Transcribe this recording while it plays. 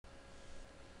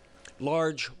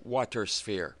Large water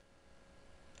sphere.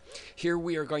 Here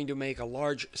we are going to make a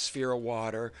large sphere of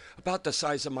water about the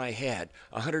size of my head,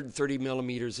 130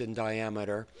 millimeters in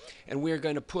diameter, and we are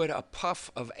going to put a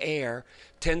puff of air,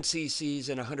 10 cc's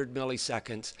in 100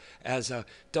 milliseconds, as a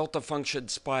delta function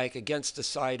spike against the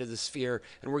side of the sphere,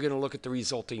 and we're going to look at the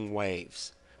resulting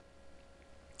waves.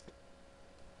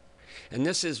 And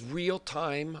this is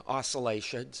real-time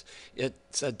oscillations.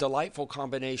 It's a delightful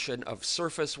combination of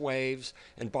surface waves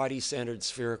and body-centered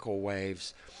spherical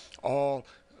waves, all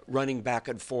running back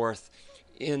and forth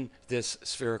in this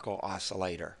spherical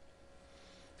oscillator.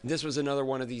 This was another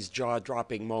one of these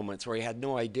jaw-dropping moments where we had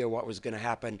no idea what was going to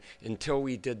happen until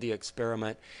we did the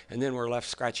experiment, and then we're left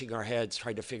scratching our heads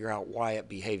trying to figure out why it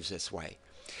behaves this way.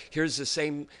 Here's the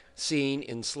same scene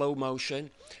in slow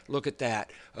motion. Look at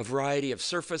that. A variety of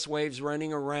surface waves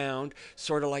running around,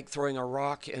 sort of like throwing a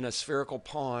rock in a spherical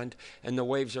pond, and the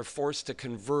waves are forced to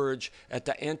converge at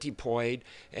the antipoid,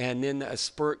 and then a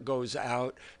spurt goes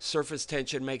out. Surface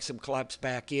tension makes them collapse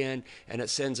back in, and it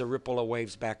sends a ripple of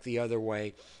waves back the other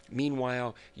way.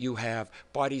 Meanwhile, you have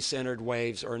body-centered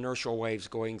waves or inertial waves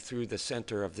going through the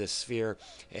center of this sphere,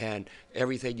 and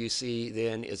everything you see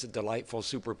then is a delightful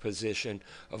superposition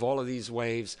of all of these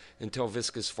waves until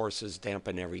viscous forces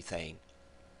dampen everything.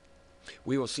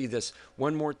 We will see this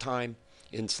one more time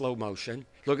in slow motion.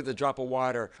 Look at the drop of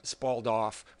water spalled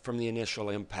off from the initial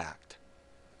impact.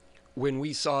 When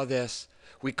we saw this,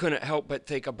 we couldn't help but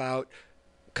think about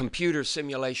computer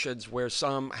simulations where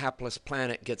some hapless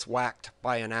planet gets whacked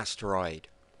by an asteroid.